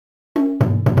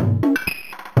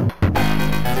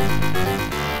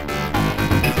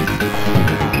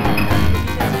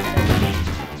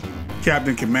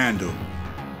Captain Commando,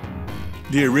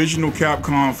 the original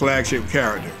Capcom flagship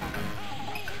character.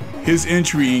 His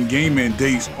entry in gaming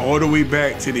dates all the way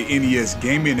back to the NES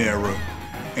gaming era,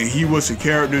 and he was a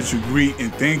character to greet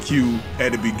and thank you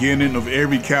at the beginning of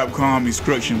every Capcom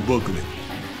instruction booklet.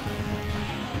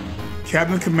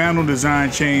 Captain Commando design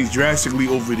changed drastically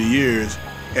over the years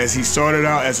as he started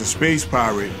out as a space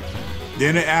pirate,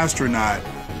 then an astronaut,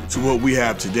 to what we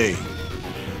have today.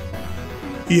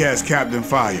 He has Captain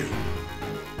Fire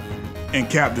and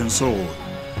Captain Sword.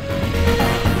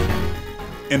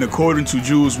 And according to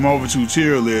Jules' Marvel 2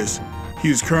 tier list, he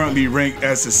is currently ranked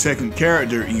as the second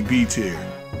character in B tier.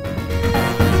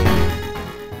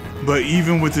 But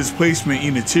even with his placement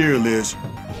in the tier list,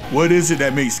 what is it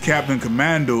that makes Captain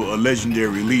Commando a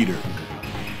legendary leader?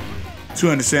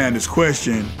 To understand this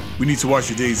question, we need to watch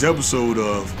today's episode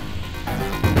of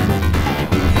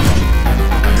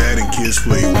Dad and Kids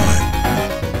Play 1.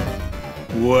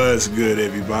 What's good,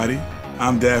 everybody?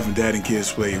 I'm Dad from Dad and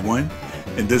Kids Play 1,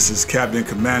 and this is Captain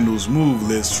Commando's move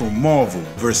list from Marvel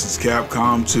vs.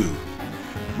 Capcom 2.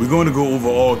 We're going to go over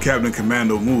all Captain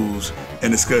Commando moves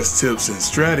and discuss tips and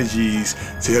strategies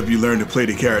to help you learn to play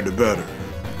the character better.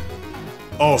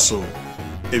 Also,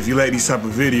 if you like these type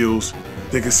of videos,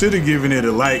 then consider giving it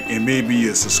a like and maybe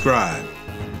a subscribe.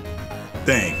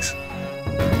 Thanks.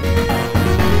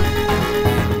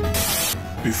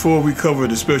 Before we cover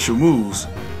the special moves,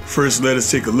 first let us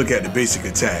take a look at the basic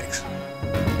attacks.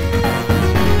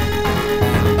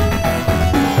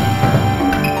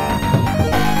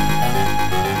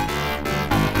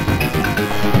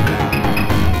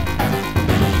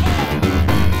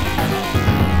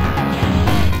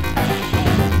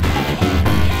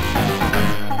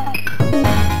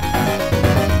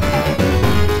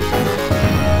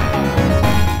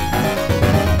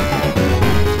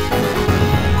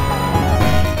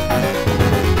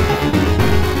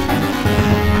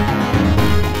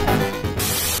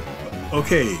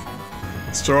 Okay,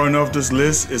 starting off this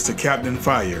list is the Captain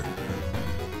Fire.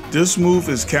 This move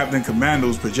is Captain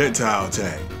Commando's projectile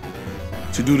attack.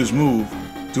 To do this move,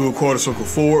 do a quarter circle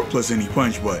forward plus any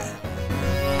punch button.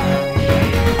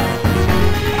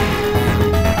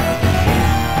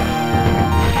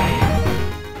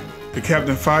 The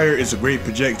Captain Fire is a great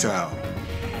projectile.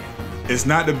 It's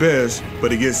not the best,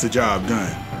 but it gets the job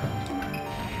done.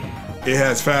 It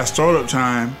has fast startup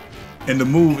time, and the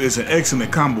move is an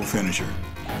excellent combo finisher.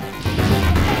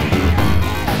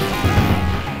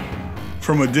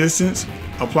 From a distance,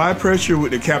 apply pressure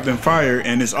with the Captain Fire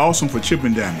and it's awesome for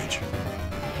chipping damage.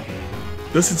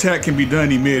 This attack can be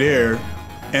done in mid-air,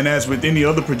 and as with any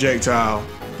other projectile,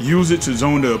 use it to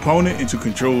zone the opponent into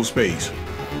controlled space.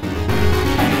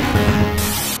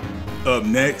 Up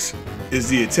next is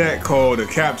the attack called the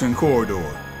Captain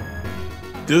Corridor.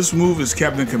 This move is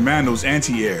Captain Commando's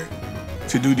anti-air.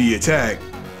 To do the attack,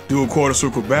 do a quarter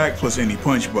circle back plus any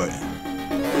punch button.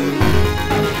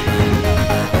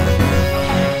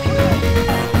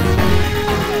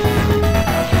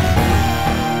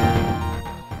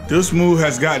 This move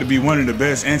has got to be one of the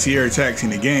best anti-air attacks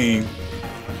in the game,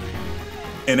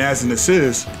 and as an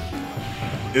assist,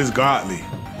 it's godly.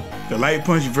 The light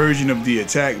punch version of the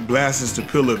attack blasts the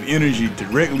pillar of energy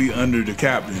directly under the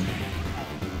captain,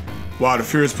 while the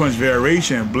fierce punch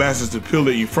variation blasts the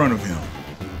pillar in front of him.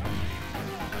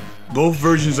 Both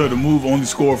versions of the move only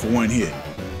score for one hit.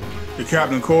 The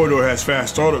Captain Corridor has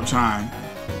fast startup time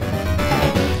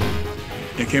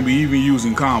and can be even used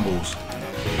in combos.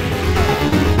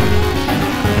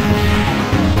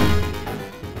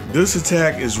 This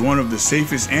attack is one of the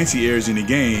safest anti-airs in the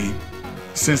game,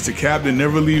 since the Captain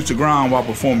never leaves the ground while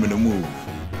performing the move.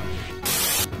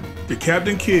 The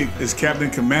Captain Kick is Captain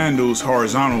Commando's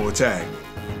horizontal attack.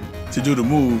 To do the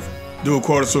move, do a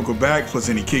quarter circle back plus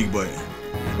any kick button.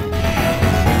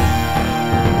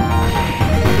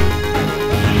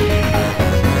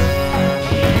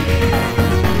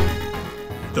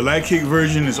 The light kick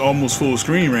version is almost full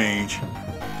screen range,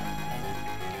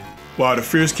 while the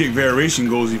fierce kick variation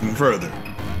goes even further.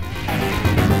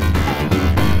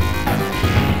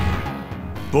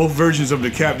 Both versions of the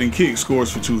Captain Kick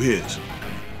scores for 2 hits.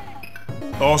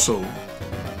 Also,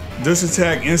 this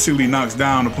attack instantly knocks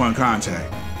down upon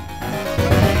contact.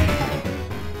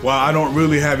 While I don't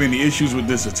really have any issues with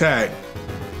this attack,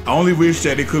 I only wish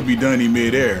that it could be done in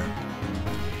mid-air.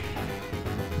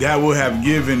 That would have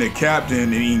given the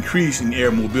Captain an increase in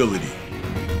air mobility.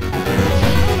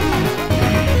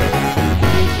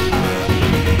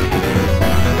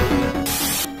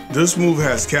 This move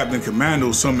has Captain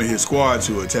Commando summon his squad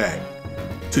to attack.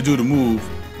 To do the move,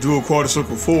 do a quarter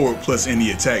circle forward plus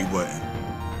any attack button.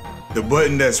 The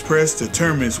button that's pressed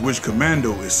determines which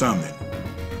commando is summoned.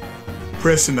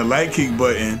 Pressing the light kick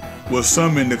button will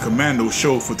summon the Commando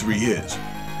show for 3 hits.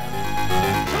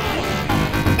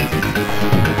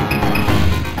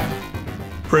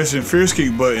 Pressing fierce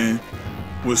kick button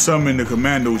will summon the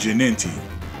Commando Genenti.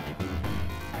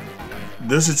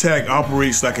 This attack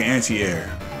operates like an anti-air.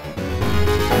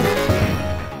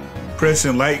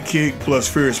 Pressing light kick plus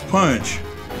fierce punch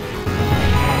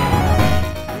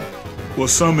will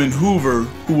summon Hoover,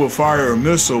 who will fire a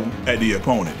missile at the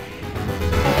opponent.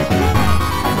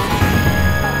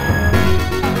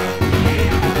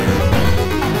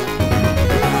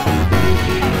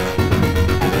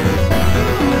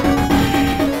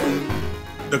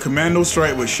 The Commando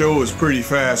strike with show is pretty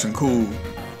fast and cool,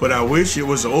 but I wish it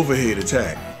was an overhead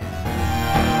attack.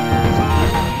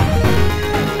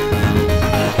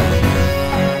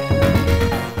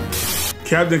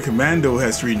 Captain Commando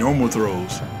has 3 normal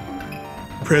throws.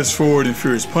 Press forward and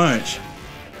fierce punch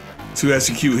to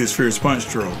execute his fierce punch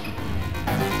throw.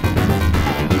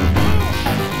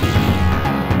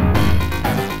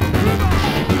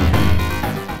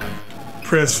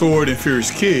 Press forward and fierce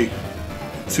kick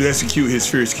to execute his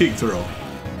fierce kick throw.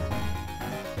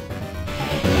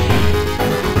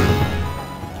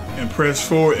 And press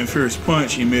forward and fierce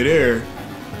punch in midair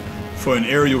for an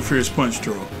aerial fierce punch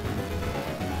throw.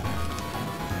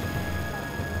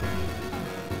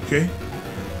 Okay?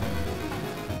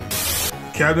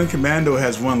 Captain Commando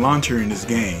has 1 launcher in this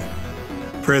game.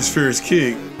 Press fierce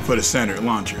kick for the standard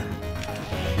launcher.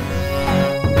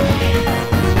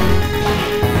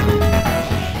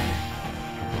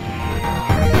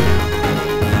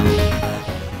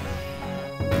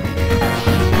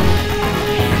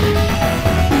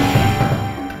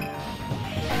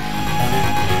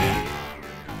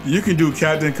 You can do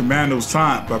Captain Commando's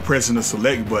taunt by pressing the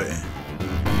select button.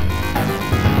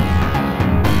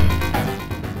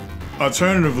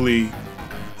 Alternatively,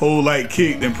 hold light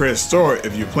kick then press start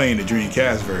if you're playing the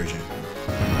Dreamcast version.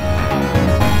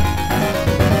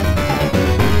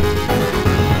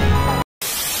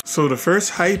 So the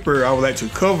first hyper I would like to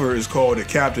cover is called the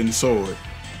Captain Sword.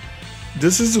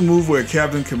 This is a move where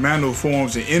Captain Commando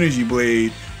forms an energy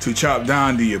blade to chop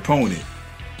down the opponent.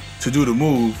 To do the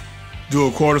move, do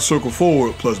a quarter circle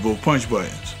forward plus both punch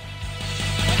buttons.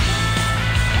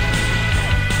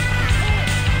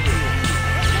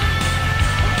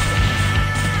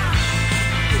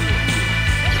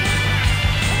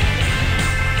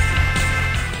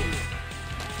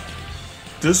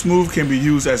 This move can be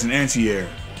used as an anti-air.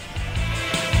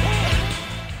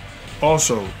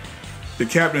 Also, the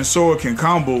Captain Sword can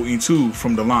combo in 2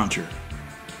 from the launcher.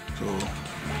 So,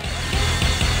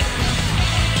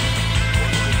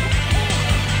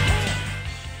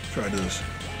 try this.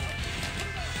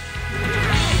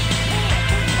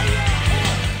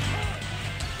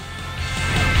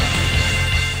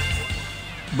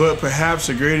 But perhaps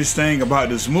the greatest thing about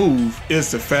this move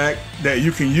is the fact that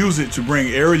you can use it to bring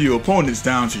aerial opponents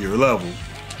down to your level.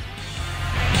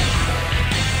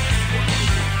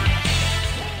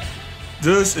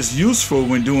 This is useful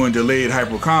when doing delayed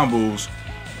hyper combos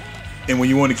and when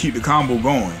you want to keep the combo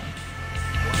going.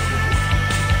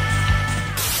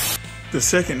 The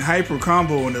second hyper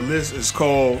combo on the list is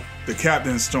called the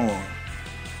Captain Storm.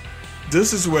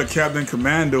 This is where Captain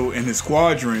Commando and his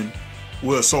squadron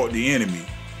will assault the enemy.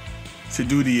 To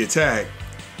do the attack,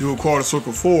 do a quarter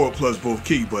circle forward plus both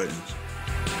kick buttons.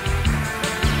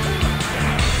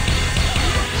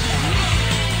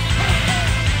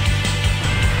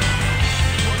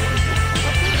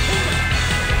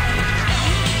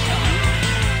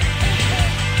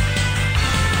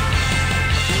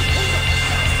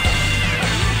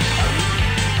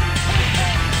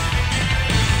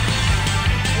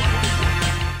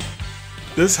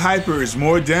 This hyper is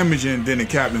more damaging than the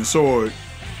Captain Sword,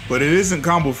 but it isn't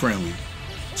combo friendly.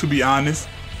 To be honest,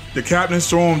 the Captain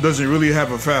Storm doesn't really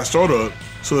have a fast startup,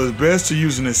 so it's best to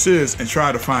use an assist and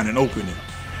try to find an opening.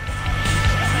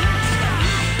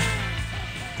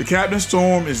 The Captain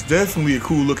Storm is definitely a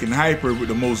cool looking hyper with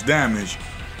the most damage,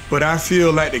 but I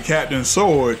feel like the Captain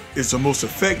Sword is the most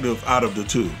effective out of the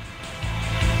 2.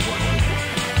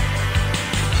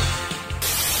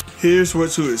 Here's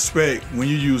what to expect when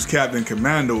you use Captain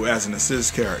Commando as an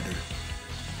assist character.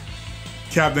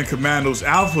 Captain Commando's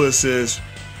alpha assist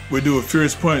will do a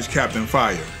fierce punch Captain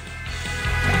Fire.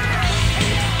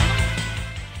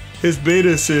 His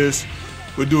beta assist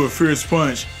will do a fierce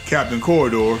punch Captain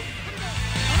Corridor.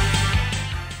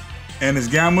 And his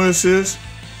gamma assist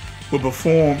will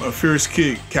perform a fierce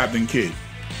kick Captain Kick.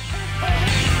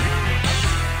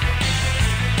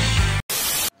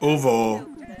 Overall,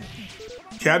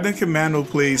 Captain Commando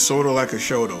plays sorta like a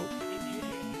Shoto.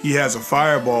 He has a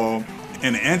fireball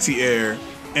and an anti-air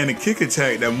and a kick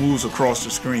attack that moves across the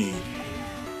screen.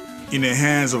 In the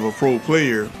hands of a pro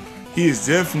player, he is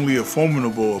definitely a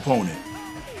formidable opponent.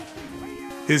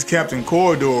 His Captain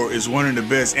Commando is one of the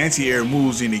best anti-air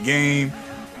moves in the game,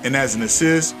 and as an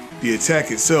assist, the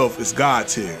attack itself is god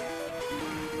tier.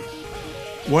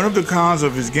 One of the cons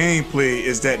of his gameplay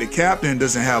is that the Captain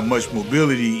doesn't have much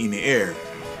mobility in the air.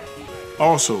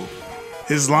 Also,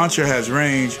 his launcher has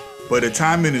range, but the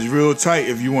timing is real tight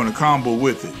if you want to combo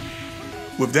with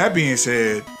it. With that being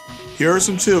said, here are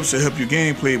some tips to help you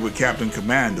gameplay with Captain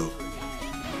Commando.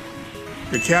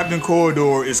 The Captain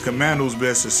Commando is Commando's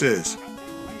best assist.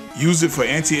 Use it for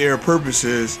anti-air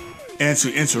purposes and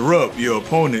to interrupt your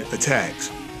opponent's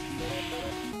attacks.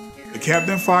 The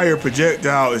Captain Fire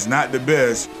projectile is not the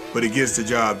best, but it gets the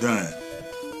job done.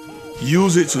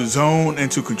 Use it to zone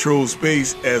and to control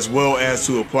space as well as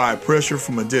to apply pressure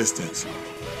from a distance.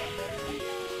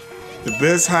 The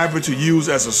best hyper to use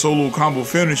as a solo combo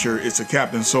finisher is the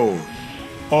Captain Sword.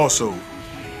 Also,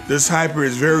 this hyper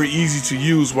is very easy to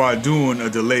use while doing a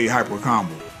delayed hyper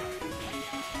combo.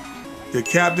 The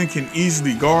Captain can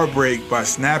easily guard break by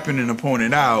snapping an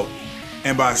opponent out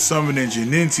and by summoning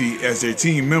Genenti as their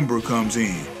team member comes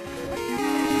in.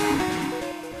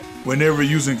 Whenever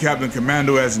using Captain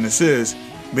Commando as an assist,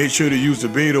 make sure to use the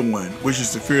beta one, which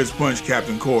is the Fierce Punch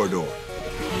Captain Commando.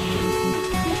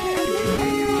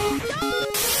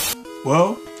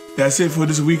 Well, that's it for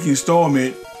this week's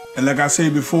installment. And like I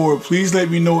said before, please let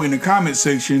me know in the comment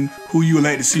section who you would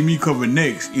like to see me cover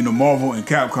next in the Marvel and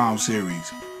Capcom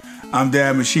series. I'm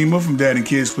Dad Mishima from Dad and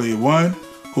Kids Play 1.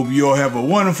 Hope you all have a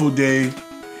wonderful day,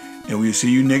 and we'll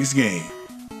see you next game.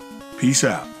 Peace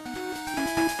out.